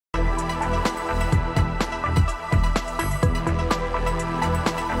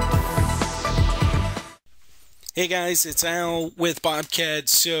Hey guys, it's Al with BobCAD.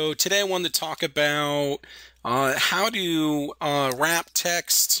 So today I wanted to talk about how to wrap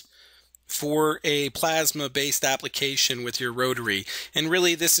text for a plasma-based application with your rotary. And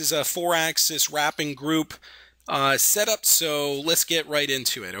really this is a 4-axis wrapping group setup, so let's get right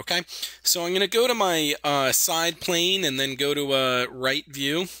into it, okay? So I'm going to go to my side plane and then go to a right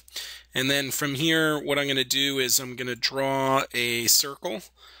view. And then from here, what I'm going to do is I'm going to draw a circle.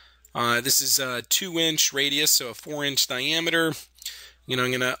 This is a 2-inch radius, so a 4-inch diameter. I'm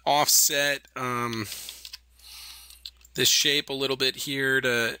going to offset this shape a little bit here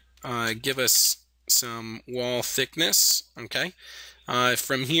to give us some wall thickness. Okay.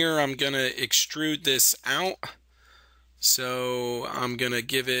 From here, I'm going to extrude this out. So I'm going to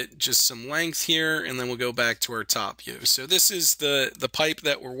give it just some length here, and then we'll go back to our top view. So this is the pipe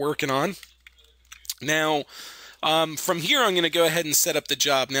that we're working on. Now, from here, I'm going to go ahead and set up the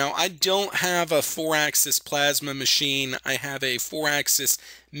job. Now, I don't have a 4-axis plasma machine. I have a 4-axis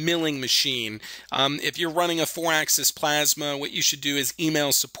milling machine. If you're running a 4-axis plasma, what you should do is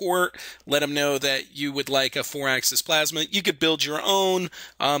email support, let them know that you would like a 4-axis plasma. You could build your own,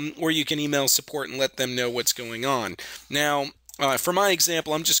 or you can email support and let them know what's going on. Now, for my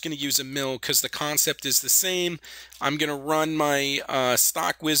example, I'm just going to use a mill because the concept is the same. I'm going to run my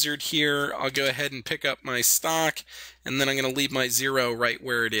stock wizard here. I'll go ahead and pick up my stock, and then I'm going to leave my 0 right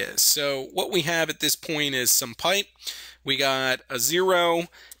where it is. So what we have at this point is some pipe. We got a 0,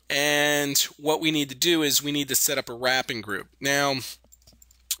 and what we need to do is we need to set up a wrapping group. Now,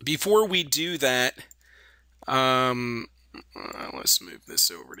 before we do that, let's move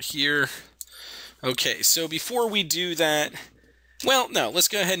this over to here. Okay, so before we do that, well, no, let's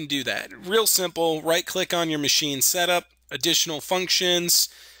go ahead and do that. Real simple, right-click on your machine setup, additional functions,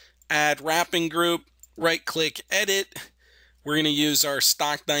 add wrapping group, right-click, edit. We're going to use our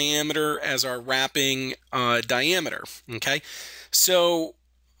stock diameter as our wrapping diameter, okay? So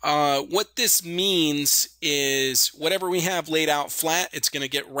what this means is whatever we have laid out flat, it's going to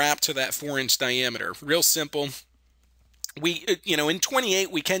get wrapped to that 4-inch diameter. Real simple. In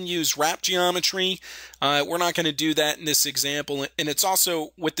 28, we can use wrap geometry. We're not going to do that in this example. And it's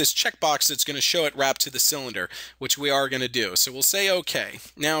also with this checkbox that's going to show it wrapped to the cylinder, which we are going to do. So we'll say OK.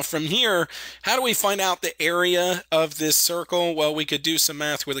 Now from here, how do we find out the area of this circle? Well, we could do some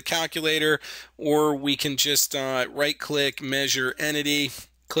math with a calculator, or we can just right-click, measure entity,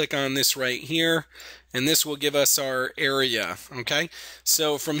 click on this right here, and this will give us our area. Okay.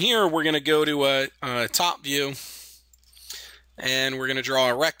 So from here, we're going to go to a top view. And we're going to draw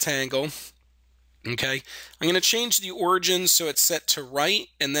a rectangle. Okay, I'm going to change the origin so it's set to right,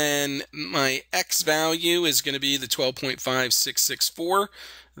 and then my X value is going to be the 12.5664.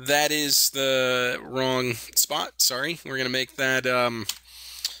 That is the wrong spot. Sorry, we're going to make that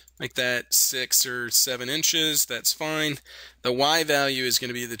 6 or 7 inches. That's fine. The Y value is going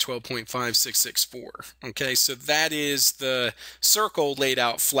to be the 12.5664. Okay, so that is the circle laid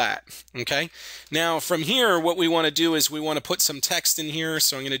out flat. Okay, now from here, what we want to do is we want to put some text in here.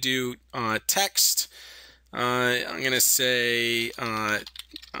 So I'm going to do text. I'm going to say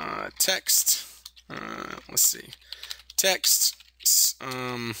text. Let's see, text,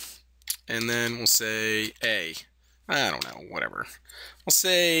 and then we'll say A. I don't know, whatever. We'll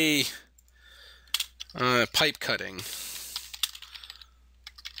say pipe cutting.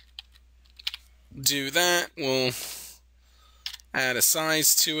 Do that. We'll add a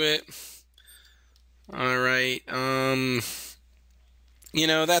size to it. All right.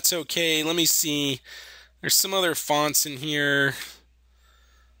 That's okay. Let me see. There's some other fonts in here.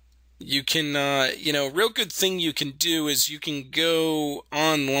 You can, real good thing you can do is you can go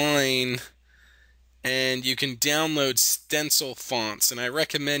online and you can download Stencil Fonts, and I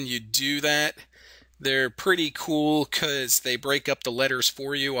recommend you do that. They're pretty cool because they break up the letters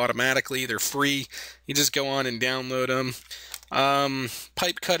for you automatically. They're free. You just go on and download them.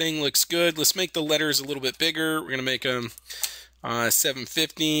 Pipe cutting looks good. Let's make the letters a little bit bigger. We're going to make them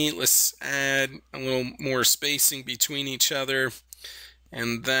 750. Let's add a little more spacing between each other,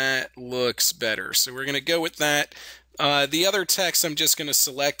 and that looks better. So we're going to go with that. The other text I'm just going to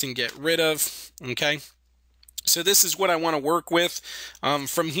select and get rid of. Okay, so this is what I want to work with.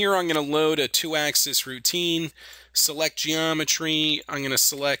 From here, I'm going to load a 2-axis routine, select geometry. I'm going to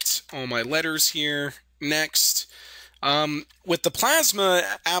select all my letters here. Next. With the plasma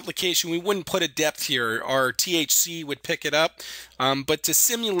application, we wouldn't put a depth here. Our THC would pick it up. But to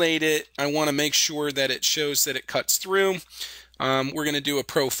simulate it, I want to make sure that it shows that it cuts through. We're going to do a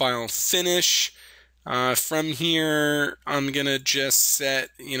profile finish. From here, I'm going to just set,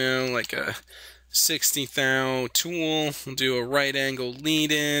 like a 60 thou tool. We'll do a right angle lead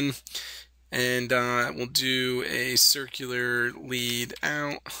in. And we'll do a circular lead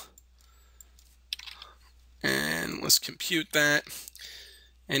out. And let's compute that.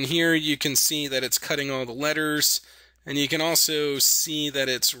 And here you can see that it's cutting all the letters. And you can also see that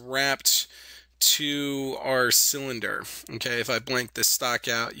it's wrapped to our cylinder. Okay, if I blank this stock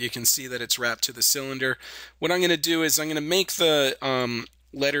out, you can see that it's wrapped to the cylinder. What I'm going to do is I'm going to make the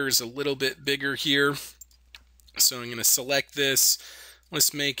letters a little bit bigger here. So I'm going to select this.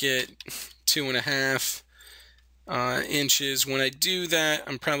 Let's make it 2.5 inches. When I do that,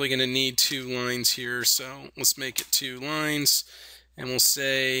 I'm probably going to need 2 lines here. So let's make it 2 lines. And we'll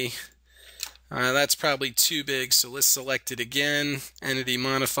say that's probably too big, so let's select it again. Entity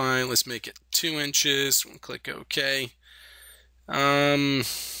modify, let's make it 2 inches. We'll click OK. Yeah,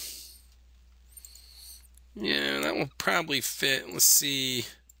 that will probably fit. Let's see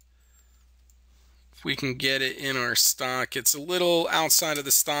if we can get it in our stock. It's a little outside of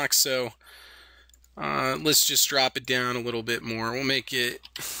the stock, so let's just drop it down a little bit more. We'll make it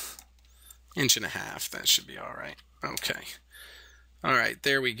 1.5 inches. That should be all right. Okay. All right,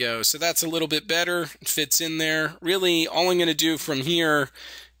 there we go. So that's a little bit better. It fits in there. Really, all I'm going to do from here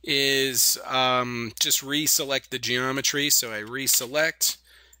is just reselect the geometry. So I reselect,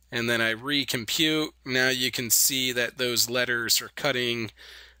 and then I recompute. Now you can see that those letters are cutting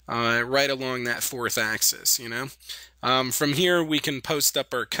right along that 4th axis, you know. From here, we can post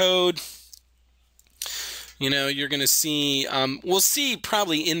up our code. You know, you're going to see, we'll see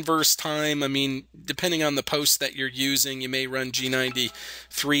probably inverse time. I mean, depending on the post that you're using, you may run G93,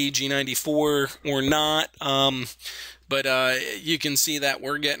 G94 or not. But you can see that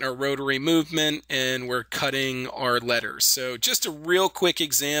we're getting our rotary movement and we're cutting our letters. So just a real quick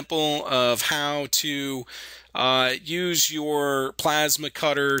example of how to use your plasma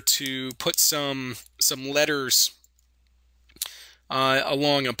cutter to put some letters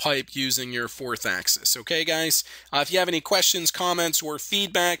along a pipe using your 4th axis. Okay, guys? If you have any questions, comments, or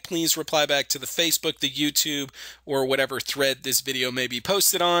feedback, please reply back to the Facebook, the YouTube, or whatever thread this video may be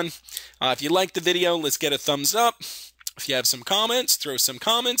posted on. If you like the video, let's get a thumbs up. If you have some comments, throw some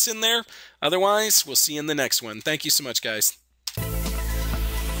comments in there. Otherwise, we'll see you in the next one. Thank you so much, guys.